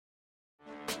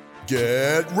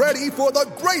Get ready for the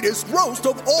greatest roast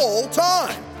of all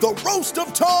time, the Roast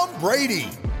of Tom Brady,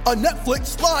 a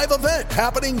Netflix live event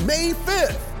happening May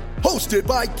 5th. Hosted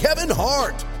by Kevin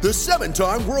Hart, the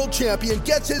 7-time world champion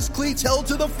gets his cleats held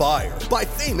to the fire by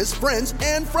famous friends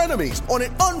and frenemies on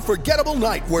an unforgettable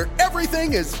night where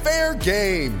everything is fair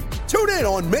game. Tune in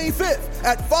on May 5th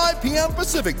at 5 p.m.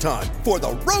 Pacific time for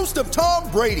the Roast of Tom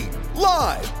Brady,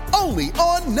 live only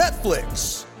on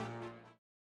Netflix.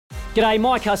 G'day,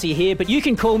 Mike Hussey here, but you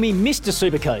can call me Mr.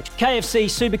 Supercoach. KFC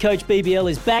Supercoach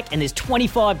BBL is back and there's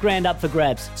 25 grand up for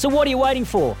grabs. So what are you waiting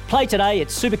for? Play today at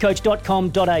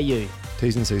supercoach.com.au.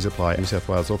 T's and C's apply. New South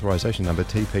Wales authorisation number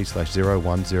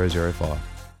TP/01005.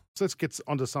 So let's get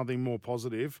onto something more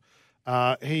positive.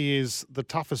 He is the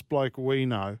toughest bloke we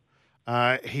know.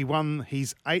 He won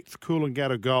his 8th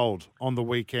Coolangatta Gold on the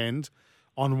weekend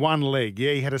on one leg.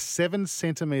 Yeah, he had a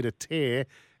 7-centimetre tear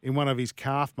in one of his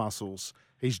calf muscles.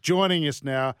 He's joining us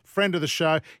now, friend of the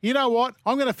show. You know what?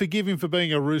 I'm going to forgive him for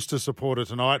being a Rooster supporter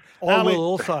tonight. I will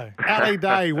also. Ali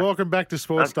Day, welcome back to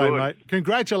Sports Day, mate.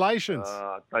 Congratulations.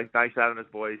 Thanks for having us,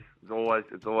 boys. It's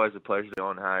always a pleasure to be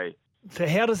on. Hey. So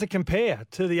how does it compare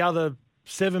to the other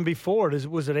 7 before it?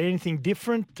 Was it anything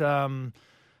different? Other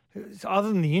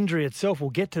than the injury itself, we'll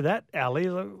get to that, Ali.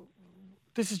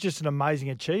 This is just an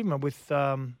amazing achievement with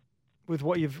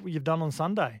what you've done on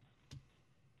Sunday.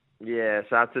 Yeah,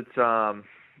 so it's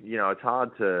it's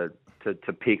hard to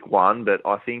pick one, but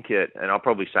I think and I'll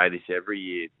probably say this every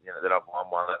year, that I've won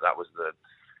one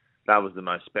that was the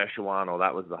most special one, or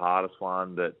that was the hardest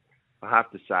one. But I have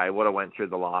to say, what I went through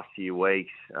the last few weeks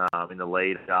in the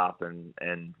lead up, and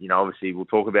obviously we'll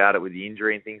talk about it with the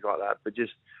injury and things like that. But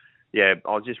I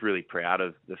was just really proud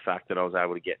of the fact that I was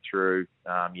able to get through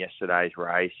yesterday's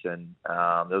race, and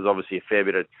there was obviously a fair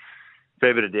bit of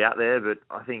doubt there, but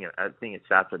I think it's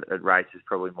that at race is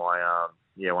probably my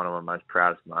one of my most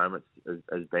proudest moments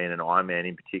as being an Ironman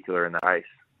in particular in that race.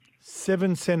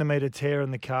 7-centimetre tear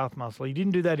in the calf muscle. You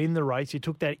didn't do that in the race. You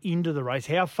took that into the race.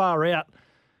 How far out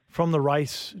from the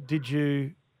race did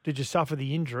you suffer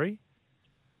the injury?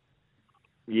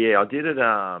 Yeah, I did it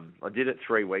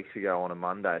 3 weeks ago on a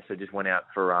Monday. So just went out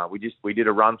for we did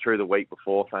a run through the week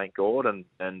before, thank God, and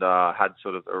had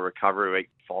sort of a recovery week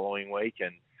the following week.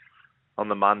 And on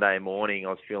the Monday morning, I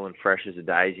was feeling fresh as a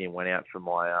daisy and went out for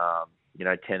my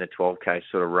 10 to 12k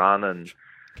sort of run and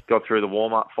got through the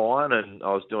warm up fine. And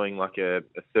I was doing like a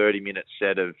 30-minute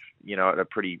set of at a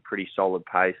pretty solid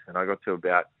pace, and I got to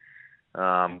about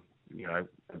K7,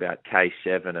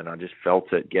 and I just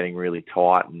felt it getting really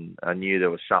tight, and I knew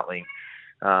there was something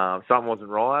wasn't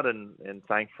right, and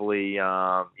thankfully,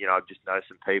 I just know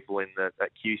some people in that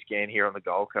Q scan here on the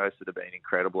Gold Coast that have been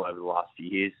incredible over the last few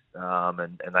years,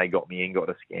 and they got me in, got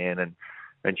a scan, and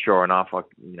sure enough,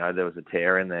 there was a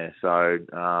tear in there. So,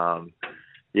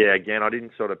 again, I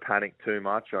didn't sort of panic too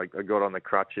much. I got on the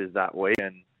crutches that week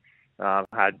and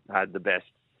had the best,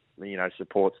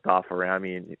 support staff around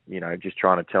me, and just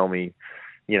trying to tell me,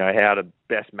 how to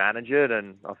best manage it,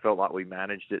 and I felt like we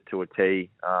managed it to a T.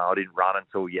 I didn't run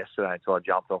until yesterday, until I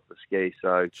jumped off the ski.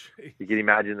 So you can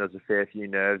imagine there's a fair few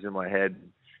nerves in my head.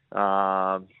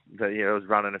 I was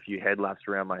running a few head laps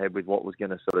around my head with what was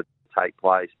going to sort of take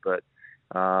place. But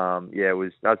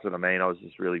that's what I mean. I was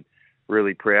just really,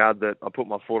 really proud that I put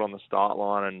my foot on the start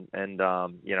line and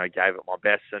gave it my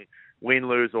best. And win,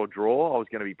 lose or draw, I was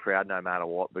going to be proud no matter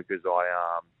what, because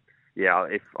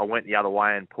if I went the other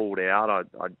way and pulled out,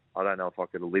 I don't know if I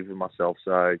could have lived with myself.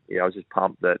 So, I was just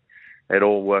pumped that it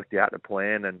all worked out to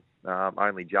plan, and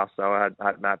only just so I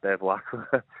had Matt Bevluck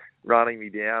running me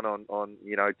down on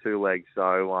 2 legs.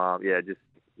 So,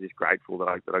 just grateful that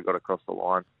I got across the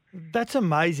line. That's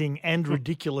amazing and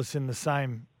ridiculous in the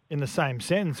same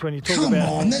sentence when you talk Come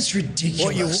about on, that's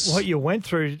ridiculous. what you went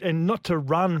through, and not to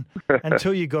run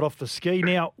until you got off the ski.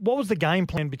 Now, what was the game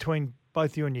plan between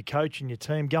both you and your coach and your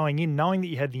team going in, knowing that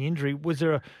you had the injury? Was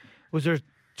there a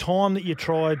time that you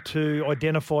tried to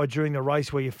identify during the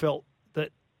race where you felt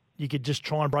that you could just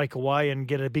try and break away and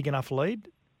get a big enough lead?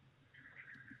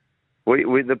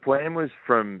 The plan was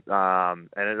from, and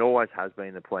it always has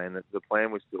been the plan, that the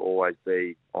plan was to always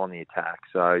be on the attack.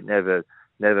 So never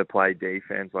play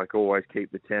defense, always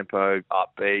keep the tempo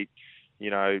upbeat. We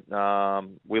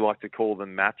like to call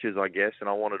them matches, I guess, and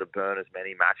I wanted to burn as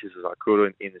many matches as I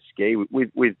could in the ski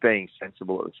with being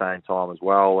sensible at the same time as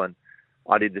well. And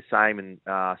I did the same in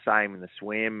the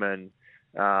swim, and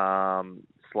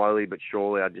slowly but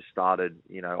surely I just started,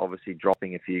 obviously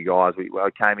dropping a few guys.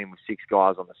 I came in with 6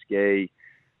 guys on the ski.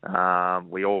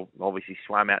 We all obviously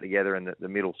swam out together in the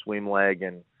middle swim leg,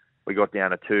 and we got down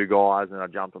to 2 guys, and I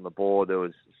jumped on the board. There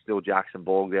was still Jackson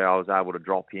Borg there. I was able to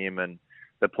drop him and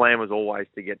the plan was always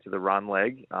to get to the run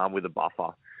leg with a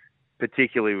buffer,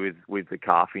 particularly with the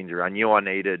calf injury. I knew I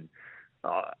needed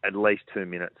at least 2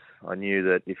 minutes. I knew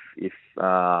that if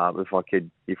I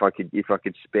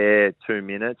could spare 2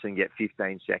 minutes and get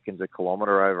 15 seconds a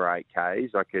kilometre over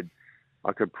 8Ks, I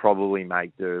could probably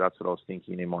make do. That's what I was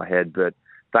thinking in my head. But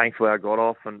thankfully I got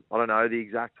off, and I don't know the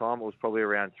exact time. It was probably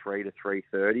around 3 to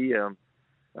 3:30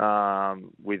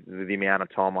 with the amount of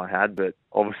time I had. But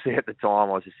obviously at the time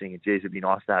I was just thinking, geez, it'd be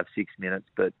nice to have 6 minutes.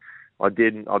 But I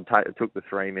didn't. I took the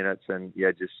 3 minutes and,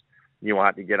 just knew I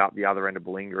had to get up the other end of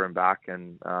Ballinga and back,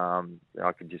 and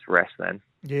I could just rest then.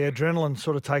 Yeah, adrenaline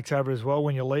sort of takes over as well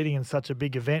when you're leading in such a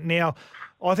big event. Now,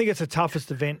 I think it's the toughest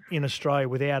event in Australia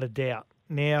without a doubt.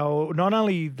 Now, not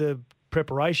only the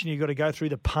preparation you've got to go through,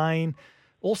 the pain,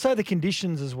 also the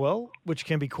conditions as well, which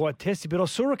can be quite testy. But I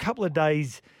saw a couple of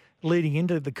days leading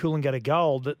into the Coolangatta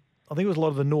Gold that I think it was a lot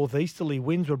of the northeasterly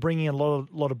winds were bringing in a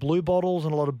lot of blue bottles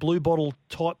and a lot of blue bottle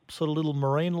type sort of little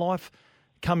marine life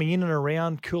coming in and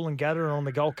around Coolangatta and on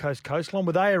the Gold Coast coastline.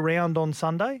 Were they around on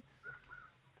Sunday?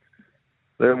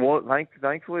 There was,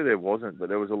 thankfully there wasn't, but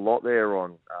there was a lot there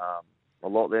on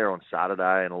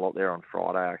Saturday and a lot there on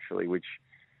Friday actually, which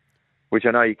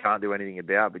I know you can't do anything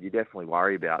about, but you definitely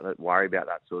worry about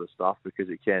that sort of stuff because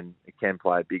it can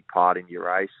play a big part in your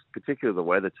race, particularly the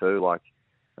weather too. Like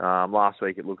last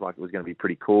week, it looked like it was going to be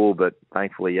pretty cool, but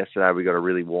thankfully yesterday we got a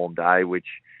really warm day, which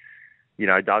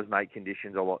does make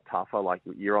conditions a lot tougher. Like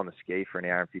you're on the ski for an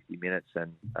hour and 50 minutes,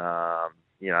 and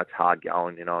it's hard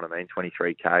going. You know what I mean?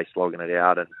 23K slogging it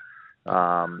out, and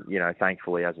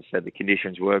thankfully, as I said, the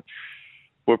conditions were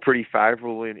pretty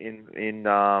favourable in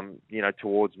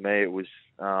towards me. It was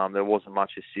there wasn't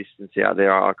much assistance out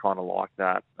there. I kind of like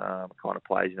that. It kind of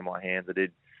plays into my hands. I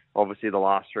did obviously the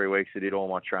last 3 weeks. I did all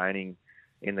my training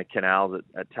in the canals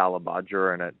at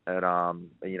Tallabudgera and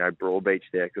at Broadbeach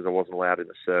there because I wasn't allowed in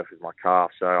the surf with my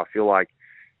calf. So I feel like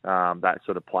that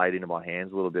sort of played into my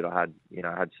hands a little bit. I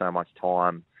had so much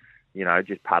time,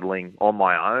 just paddling on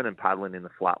my own and paddling in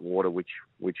the flat water, which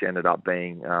ended up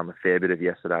being a fair bit of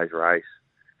yesterday's race.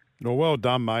 Well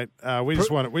done, mate. We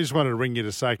just wanted to ring you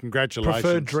to say congratulations.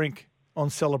 Preferred drink on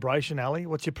Celebration, Ali?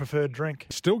 What's your preferred drink?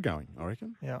 Still going, I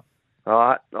reckon. Yeah.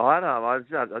 I don't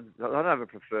have a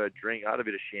preferred drink. I had a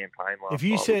bit of champagne last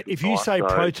night. If you say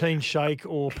protein shake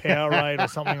or Powerade or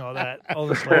something like that,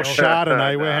 obviously. Or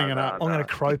Chardonnay, we're hanging up. I'm going to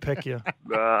crow peck you.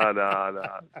 No,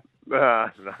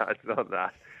 it's not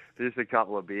that. Just a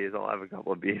couple of beers. I'll have a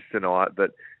couple of beers tonight.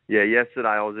 But yeah,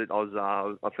 yesterday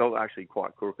I felt actually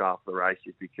quite crook after the race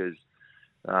just because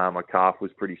my calf was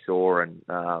pretty sore and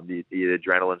the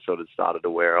adrenaline sort of started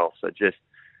to wear off. So just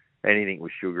anything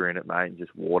with sugar in it, mate, and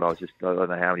just water. I don't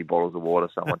know how many bottles of water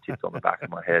someone tipped on the back of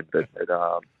my head. But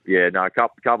a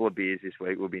couple of beers this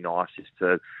week would be nice.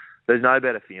 There's no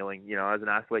better feeling, as an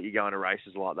athlete, you go into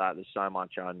races like that. There's so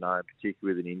much unknown,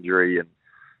 particularly with an injury. And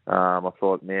I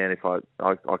thought, man, if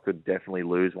I could definitely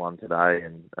lose one today.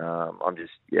 And I'm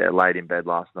just laid in bed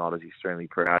last night. I was extremely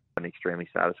proud and extremely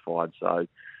satisfied. So.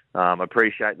 I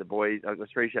appreciate the boys. I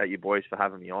appreciate you boys for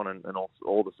having me on and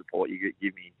all the support you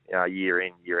give me year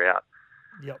in, year out.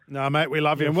 Yep. No, mate, we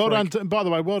love you. And well done. By the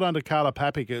way, well done to Carla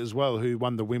Papica as well, who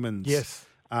won the women's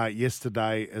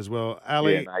yesterday as well.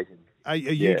 Ali, amazing. Are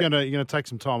you going to take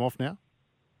some time off now?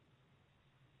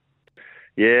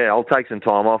 Yeah, I'll take some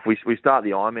time off. We start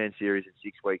the Ironman series in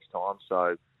 6 weeks' time,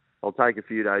 so I'll take a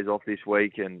few days off this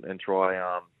week and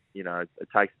try. It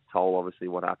takes a toll, obviously,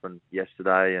 what happened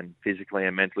yesterday and physically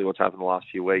and mentally what's happened the last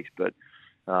few weeks. But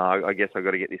I guess I've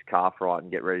got to get this calf right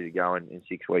and get ready to go in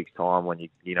 6 weeks' time when you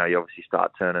obviously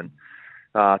start turning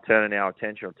my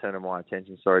attention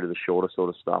to the shorter sort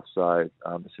of stuff. So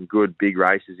there's some good big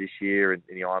races this year in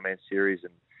the Ironman series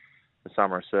and the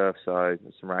Summer of Surf. So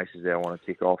there's some races there I want to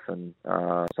tick off, and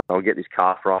so I'll get this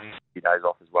calf right and a few days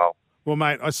off as well. Well,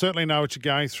 mate, I certainly know what you're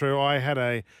going through. I had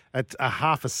a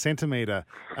half a centimetre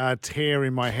tear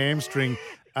in my hamstring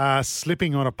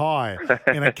slipping on a pie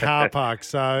in a car park.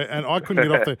 So, and I couldn't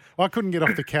get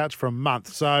off the couch for a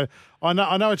month. So I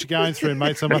know what you're going through,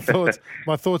 mate. So my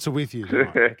thoughts are with you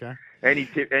tonight, okay?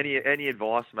 Any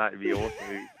advice, mate, would be awesome.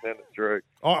 Send it through.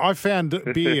 I found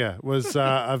beer was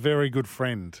a very good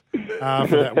friend for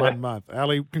that 1 month.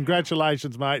 Ali,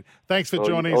 congratulations, mate. Thanks for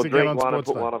joining us again on Sports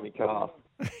Day. Put one on my calf.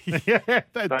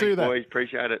 Thanks, do that. Boys.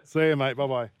 Appreciate it. See you, mate.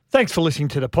 Bye-bye. Thanks for listening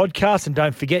to the podcast, and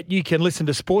don't forget you can listen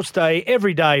to Sports Day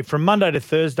every day from Monday to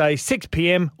Thursday, 6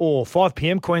 p.m. or 5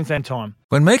 p.m. Queensland time.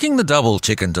 When making the double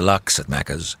chicken deluxe at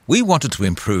Macca's, we wanted to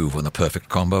improve on the perfect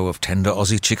combo of tender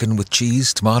Aussie chicken with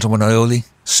cheese, tomato and aioli.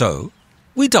 So,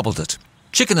 we doubled it.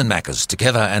 Chicken and Macca's,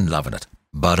 together and loving it.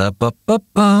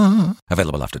 Ba-da-ba-ba-ba.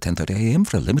 Available after 10:30 a.m.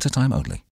 for a limited time only.